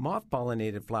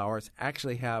moth-pollinated flowers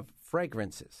actually have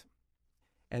fragrances.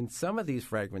 And some of these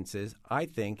fragrances, I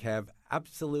think, have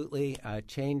absolutely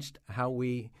changed how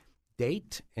we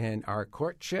date and our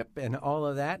courtship and all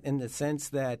of that, in the sense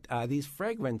that these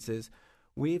fragrances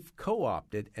we've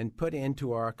co-opted and put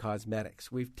into our cosmetics.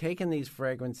 We've taken these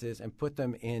fragrances and put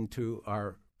them into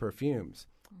our perfumes.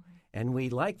 Mm-hmm. And we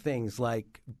like things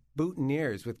like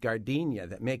boutonnieres with gardenia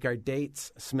that make our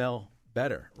dates smell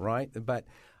better, right? But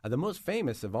the most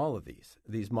famous of all of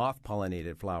these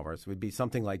moth-pollinated flowers would be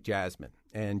something like jasmine.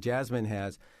 And jasmine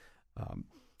has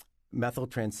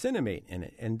methyltranscinamate in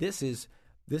it. And this is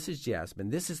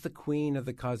jasmine. This is the queen of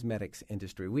the cosmetics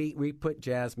industry. We put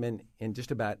jasmine in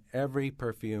just about every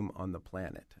perfume on the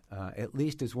planet, at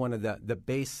least as one of the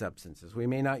base substances. We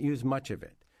may not use much of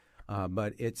it,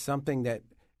 but it's something that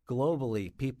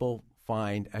globally people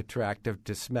find attractive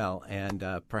to smell, and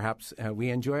perhaps we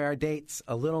enjoy our dates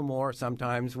a little more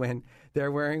sometimes when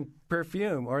they're wearing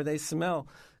perfume or they smell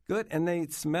good, and they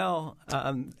smell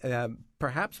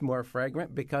perhaps more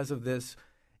fragrant because of this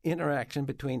interaction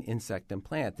between insect and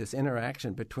plant, this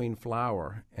interaction between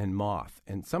flower and moth,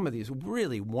 and some of these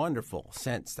really wonderful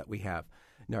scents that we have,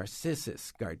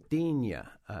 narcissus, gardenia,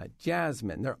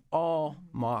 jasmine, they're all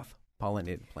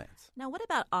moth-pollinated plants. Now, what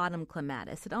about autumn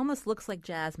clematis? It almost looks like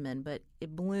jasmine, but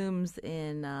it blooms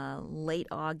in late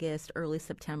August, early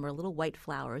September, little white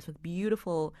flowers with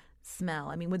beautiful smell.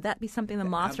 I mean, would that be something the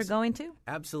moths are going to?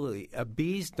 Absolutely.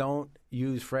 Bees don't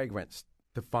use fragrance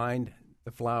to find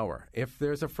flower. If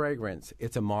there's a fragrance,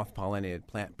 it's a moth-pollinated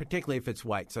plant, particularly if it's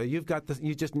white. So you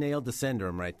just nailed the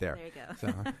syndrome right there. There you go.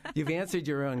 So you've answered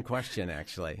your own question,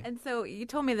 actually. And so you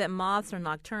told me that moths are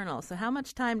nocturnal. So how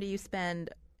much time do you spend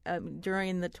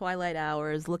during the twilight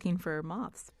hours looking for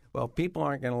moths? Well, people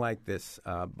aren't going to like this,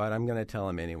 but I'm going to tell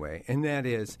them anyway, and that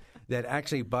is that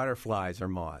actually butterflies are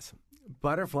moths.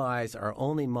 Butterflies are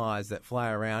only moths that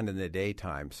fly around in the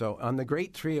daytime. So on the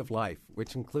Great Tree of Life,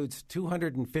 which includes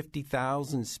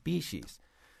 250,000 species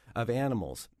of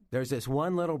animals, there's this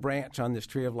one little branch on this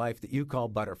Tree of Life that you call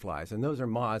butterflies, and those are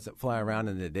moths that fly around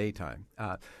in the daytime.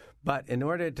 But in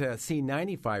order to see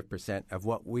 95% of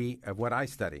what I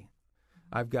study,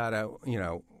 I've got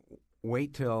to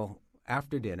wait till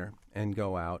after dinner and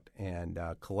go out and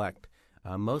collect.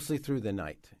 Mostly through the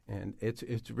night, and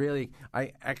it's really,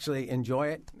 I actually enjoy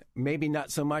it. Maybe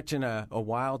not so much in a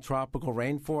wild tropical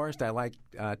rainforest. I like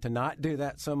to not do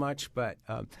that so much, but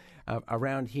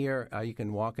around here you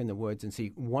can walk in the woods and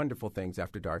see wonderful things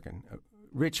after dark and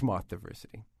rich moth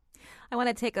diversity. I want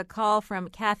to take a call from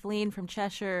Kathleen from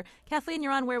Cheshire. Kathleen,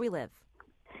 you're on Where We Live.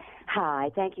 Hi,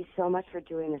 thank you so much for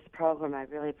doing this program. I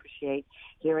really appreciate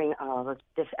hearing all of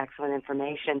this excellent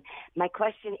information. My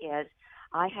question is,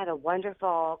 I had a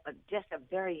wonderful, just a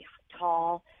very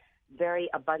tall, very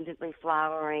abundantly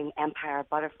flowering empire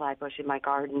butterfly bush in my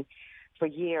garden for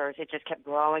years. It just kept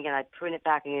growing, and I'd prune it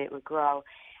back, and it would grow.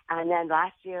 And then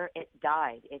last year, it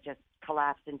died. It just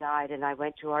collapsed and died, and I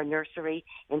went to our nursery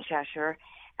in Cheshire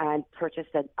and purchased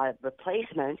a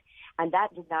replacement, and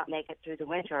that did not make it through the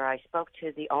winter. I spoke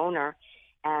to the owner,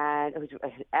 and it was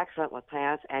excellent with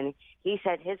plants, and he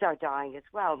said his are dying as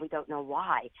well. We don't know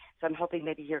why. So I'm hoping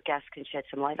maybe your guest can shed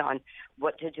some light on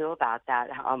what to do about that,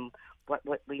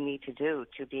 what we need to do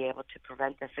to be able to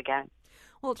prevent this again.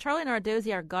 Well, Charlie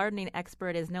Nardozzi, our gardening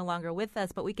expert, is no longer with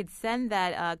us, but we could send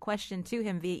that question to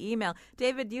him via email.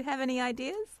 David, do you have any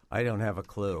ideas? I don't have a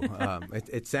clue.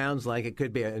 It sounds like it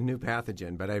could be a new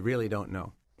pathogen, but I really don't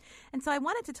know. And so I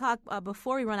wanted to talk,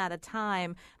 before we run out of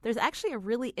time, there's actually a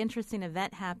really interesting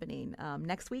event happening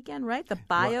next weekend, right? The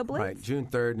Bio Blitz? Right, June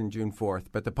 3rd and June 4th,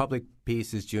 but the public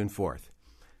piece is June 4th.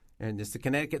 And it's the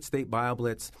Connecticut State Bio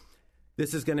Blitz.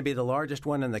 This is going to be the largest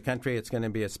one in the country. It's going to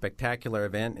be a spectacular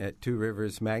event at Two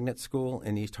Rivers Magnet School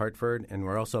in East Hartford, and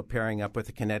we're also pairing up with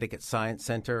the Connecticut Science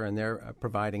Center, and they're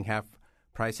providing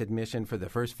half-price admission for the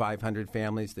first 500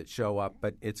 families that show up.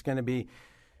 But it's going to be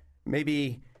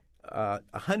maybe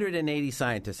 180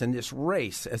 scientists in this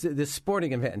race, this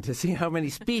sporting event, to see how many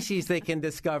species they can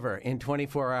discover in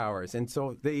 24 hours. And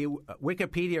so the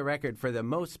Wikipedia record for the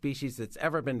most species that's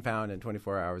ever been found in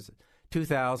 24 hours,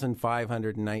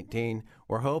 2,519.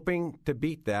 We're hoping to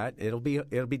beat that. It'll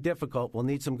be difficult. We'll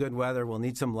need some good weather. We'll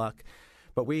need some luck.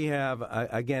 But we have,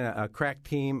 again, a crack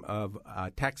team of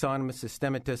taxonomists,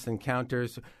 systematists, and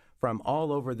counters from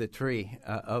all over the tree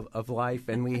of life.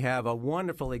 And we have a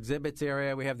wonderful exhibits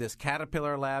area. We have this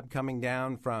caterpillar lab coming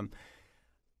down from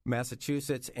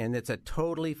Massachusetts, and it's a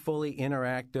totally fully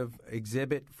interactive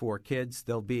exhibit for kids.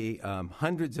 There'll be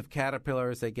hundreds of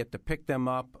caterpillars. They get to pick them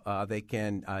up. They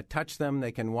can touch them.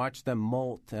 They can watch them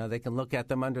molt. They can look at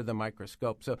them under the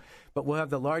microscope. But we'll have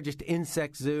the largest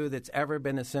insect zoo that's ever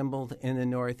been assembled in the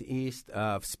Northeast.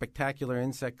 Spectacular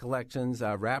insect collections,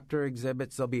 raptor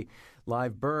exhibits. There'll be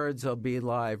live birds. There'll be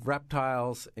live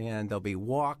reptiles, and there'll be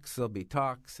walks. There'll be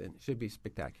talks, and it should be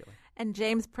spectacular. And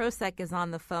James Prosek is on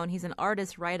the phone. He's an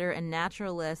artist, writer, and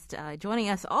naturalist, joining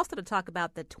us also to talk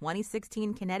about the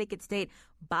 2016 Connecticut State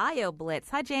Bio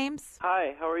Blitz. Hi, James.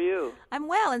 Hi, how are you? I'm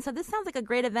well. And so this sounds like a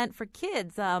great event for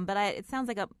kids, but it sounds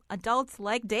like adults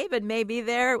like David may be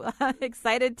there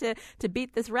excited to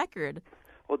beat this record.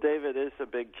 Well, David is a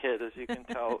big kid, as you can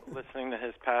tell, listening to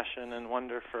his passion and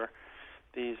wonder for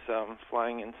these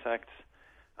flying insects.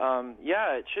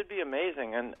 Yeah, it should be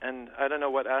amazing, and I don't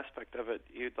know what aspect of it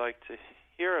you'd like to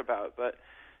hear about, but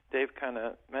Dave kind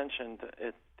of mentioned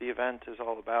the event is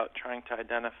all about trying to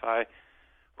identify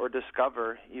or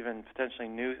discover even potentially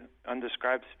new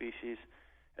undescribed species,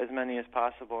 as many as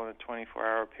possible in a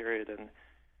 24-hour period, and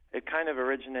it kind of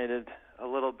originated a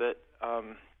little bit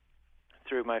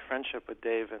through my friendship with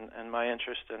Dave and my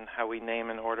interest in how we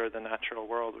name and order the natural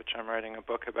world, which I'm writing a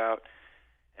book about.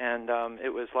 And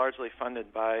it was largely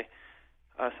funded by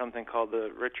something called the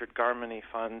Richard Garmany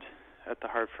Fund at the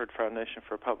Hartford Foundation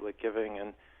for Public Giving.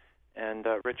 And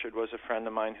Richard was a friend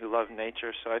of mine who loved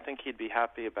nature, so I think he'd be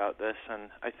happy about this. And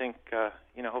I think,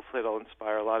 hopefully it'll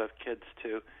inspire a lot of kids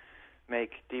to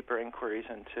make deeper inquiries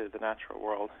into the natural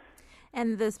world.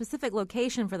 And the specific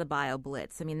location for the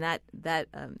BioBlitz, I mean, that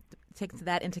takes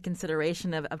that into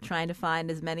consideration of trying to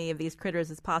find as many of these critters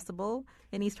as possible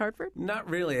in East Hartford? Not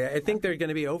really. I think there are going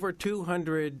to be over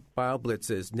 200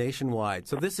 BioBlitzes nationwide.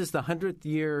 So this is the 100th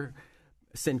year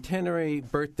centenary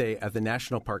birthday of the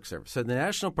National Park Service. So the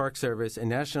National Park Service and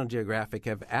National Geographic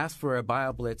have asked for a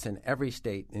BioBlitz in every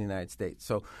state in the United States.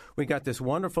 So we got this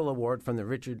wonderful award from the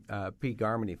Richard P.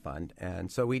 Garmany Fund.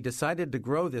 And so we decided to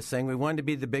grow this thing. We wanted to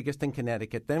be the biggest in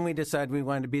Connecticut. Then we decided we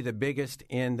wanted to be the biggest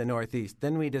in the Northeast.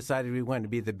 Then we decided we wanted to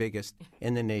be the biggest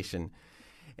in the nation.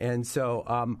 And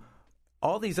so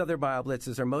all these other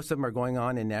BioBlitzes, or most of them, are going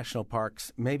on in national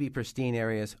parks, maybe pristine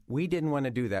areas. We didn't want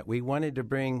to do that. We wanted to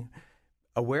bring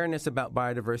awareness about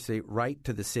biodiversity right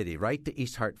to the city, right to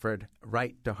East Hartford,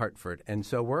 right to Hartford. And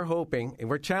so we're hoping, and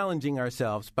we're challenging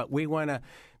ourselves, but we want to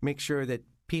make sure that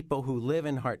people who live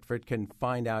in Hartford can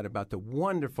find out about the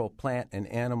wonderful plant and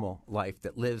animal life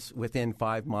that lives within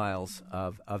 5 miles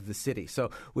of the city. So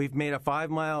we've made a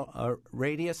 5-mile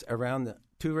radius around the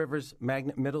Two Rivers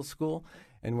Magnet Middle School,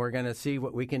 and we're going to see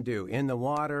what we can do in the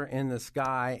water, in the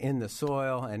sky, in the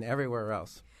soil, and everywhere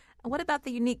else. What about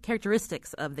the unique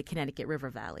characteristics of the Connecticut River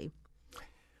Valley?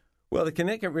 Well, the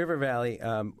Connecticut River Valley,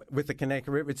 with the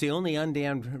Connecticut River, it's the only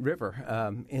undammed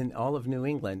river in all of New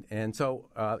England. And so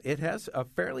it has a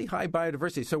fairly high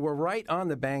biodiversity. So we're right on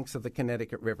the banks of the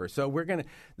Connecticut River. So we're going to,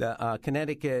 the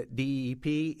Connecticut DEP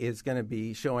is going to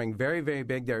be showing very, very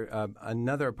big. They're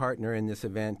another partner in this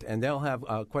event, and they'll have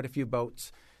quite a few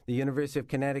boats. The University of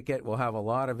Connecticut will have a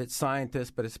lot of its scientists,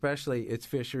 but especially its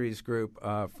fisheries group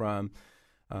from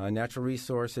Natural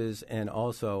Resources, and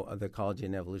also the Ecology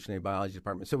and Evolutionary Biology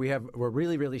Department. So we're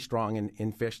really, really strong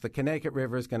in fish. The Connecticut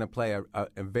River is going to play a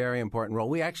very important role.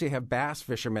 We actually have bass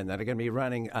fishermen that are going to be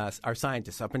running our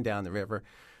scientists up and down the river.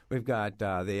 We've got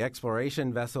the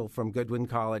exploration vessel from Goodwin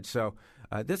College. So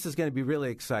this is going to be really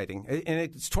exciting. And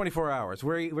it's 24 hours.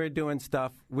 We're doing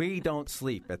stuff. We don't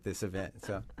sleep at this event.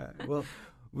 So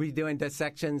we're doing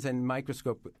dissections and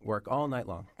microscope work all night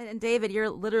long. And David, you're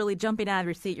literally jumping out of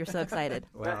your seat. You're so excited.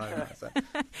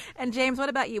 And James, what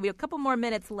about you? We have a couple more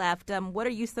minutes left. What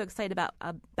are you so excited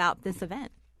about this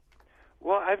event?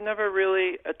 Well, I've never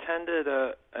really attended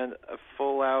a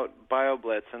full-out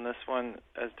BioBlitz, and this one,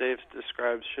 as Dave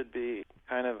describes, should be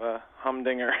kind of a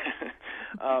humdinger.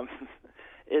 As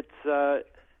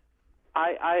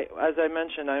I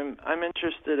mentioned, I'm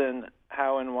interested in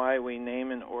how and why we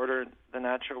name and order the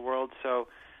natural world. So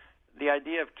the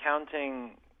idea of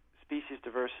counting species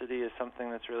diversity is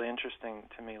something that's really interesting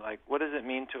to me. Like, what does it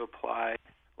mean to apply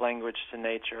language to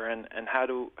nature, and how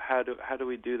do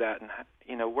we do that? And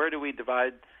where do we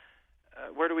divide?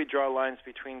 Where do we draw lines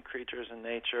between creatures and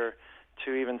nature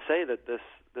to even say that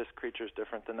this creature is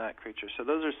different than that creature? So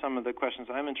those are some of the questions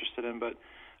I'm interested in. But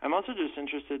I'm also just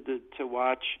interested to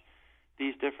watch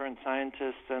these different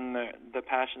scientists and the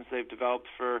passions they've developed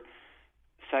for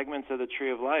segments of the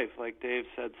tree of life. Like Dave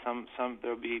said, some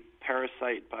there'll be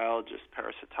parasite biologists,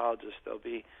 parasitologists. There'll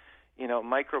be,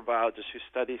 microbiologists who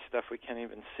study stuff we can't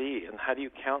even see. And how do you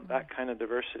count that kind of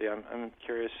diversity? I'm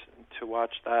curious to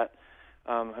watch that.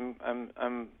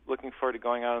 I'm looking forward to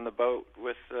going out on the boat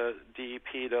with the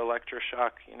DEP to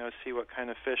electroshock, see what kind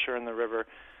of fish are in the river.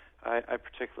 I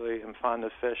particularly am fond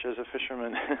of fish as a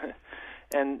fisherman.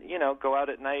 And, go out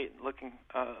at night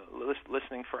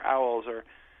listening for owls, or,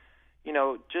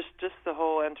 just the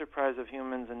whole enterprise of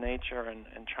humans and nature, and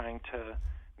trying to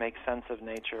make sense of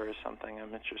nature is something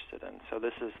I'm interested in. So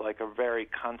this is like a very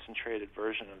concentrated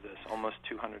version of this, almost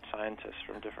 200 scientists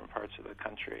from different parts of the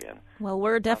country. And well,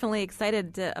 we're definitely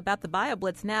excited about the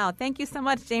BioBlitz now. Thank you so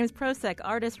much, James Prosek,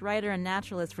 artist, writer, and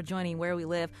naturalist, for joining Where We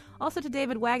Live. Also to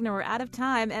David Wagner, we're out of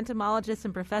time, entomologist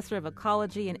and professor of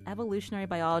ecology and evolutionary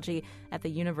biology at the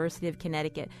University of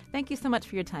Connecticut. Thank you so much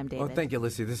for your time, David. Well, thank you,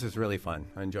 Lucy. This was really fun.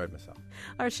 I enjoyed myself.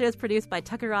 Our show is produced by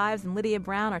Tucker Ives and Lydia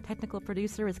Brown. Our technical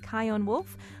producer is Kyone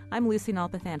Wolf. I'm Lucy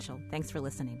Nalpathanchel. Thanks for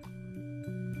listening.